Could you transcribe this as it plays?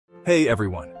Hey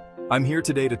everyone, I'm here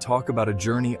today to talk about a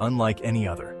journey unlike any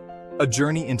other. A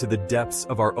journey into the depths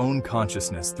of our own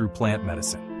consciousness through plant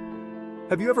medicine.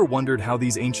 Have you ever wondered how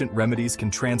these ancient remedies can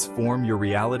transform your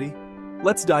reality?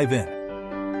 Let's dive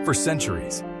in. For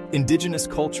centuries, indigenous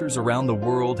cultures around the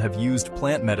world have used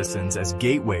plant medicines as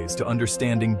gateways to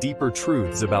understanding deeper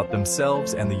truths about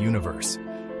themselves and the universe.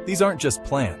 These aren't just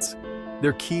plants.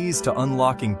 They're keys to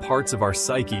unlocking parts of our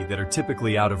psyche that are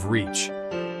typically out of reach.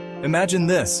 Imagine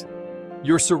this.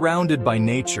 You're surrounded by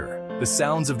nature. The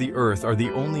sounds of the earth are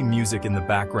the only music in the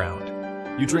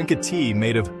background. You drink a tea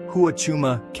made of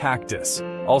Huachuma Cactus,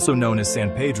 also known as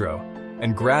San Pedro,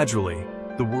 and gradually,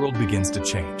 the world begins to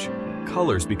change.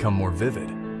 Colors become more vivid,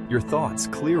 your thoughts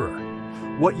clearer.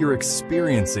 What you're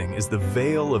experiencing is the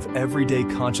veil of everyday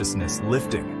consciousness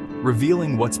lifting,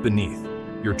 revealing what's beneath,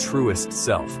 your truest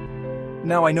self.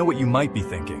 Now I know what you might be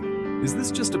thinking. Is this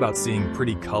just about seeing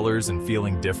pretty colors and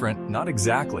feeling different? Not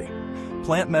exactly.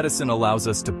 Plant medicine allows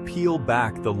us to peel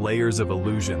back the layers of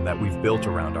illusion that we've built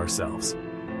around ourselves.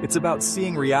 It's about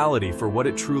seeing reality for what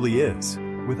it truly is,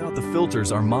 without the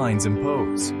filters our minds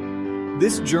impose.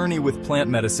 This journey with plant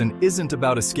medicine isn't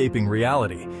about escaping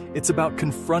reality. It's about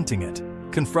confronting it,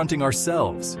 confronting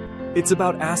ourselves. It's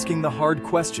about asking the hard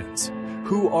questions.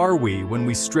 Who are we when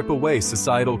we strip away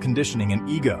societal conditioning and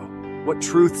ego? What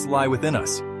truths lie within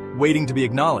us, waiting to be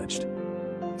acknowledged?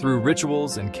 Through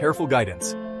rituals and careful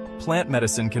guidance, plant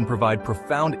medicine can provide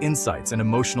profound insights and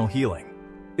emotional healing.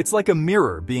 It's like a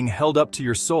mirror being held up to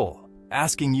your soul,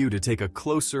 asking you to take a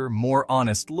closer, more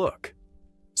honest look.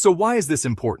 So why is this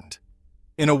important?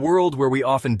 In a world where we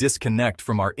often disconnect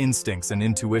from our instincts and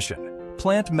intuition,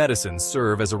 plant medicines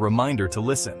serve as a reminder to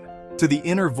listen to the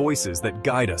inner voices that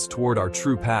guide us toward our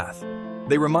true path.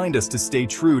 They remind us to stay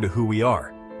true to who we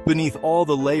are, beneath all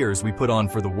the layers we put on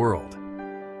for the world.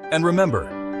 And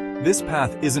remember, this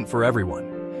path isn't for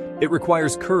everyone. It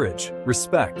requires courage,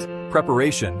 respect,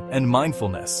 preparation, and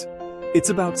mindfulness. It's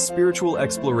about spiritual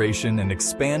exploration and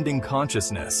expanding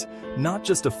consciousness, not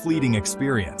just a fleeting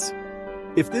experience.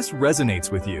 If this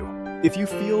resonates with you, if you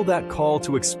feel that call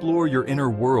to explore your inner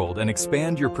world and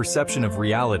expand your perception of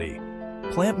reality,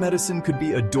 plant medicine could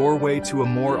be a doorway to a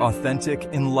more authentic,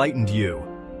 enlightened you.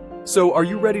 So, are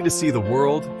you ready to see the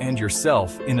world and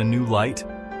yourself in a new light?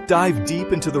 Dive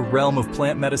deep into the realm of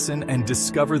plant medicine and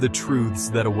discover the truths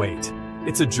that await.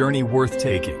 It's a journey worth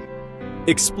taking.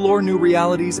 Explore new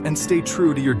realities and stay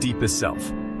true to your deepest self.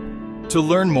 To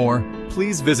learn more,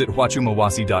 please visit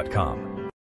huachumawasi.com.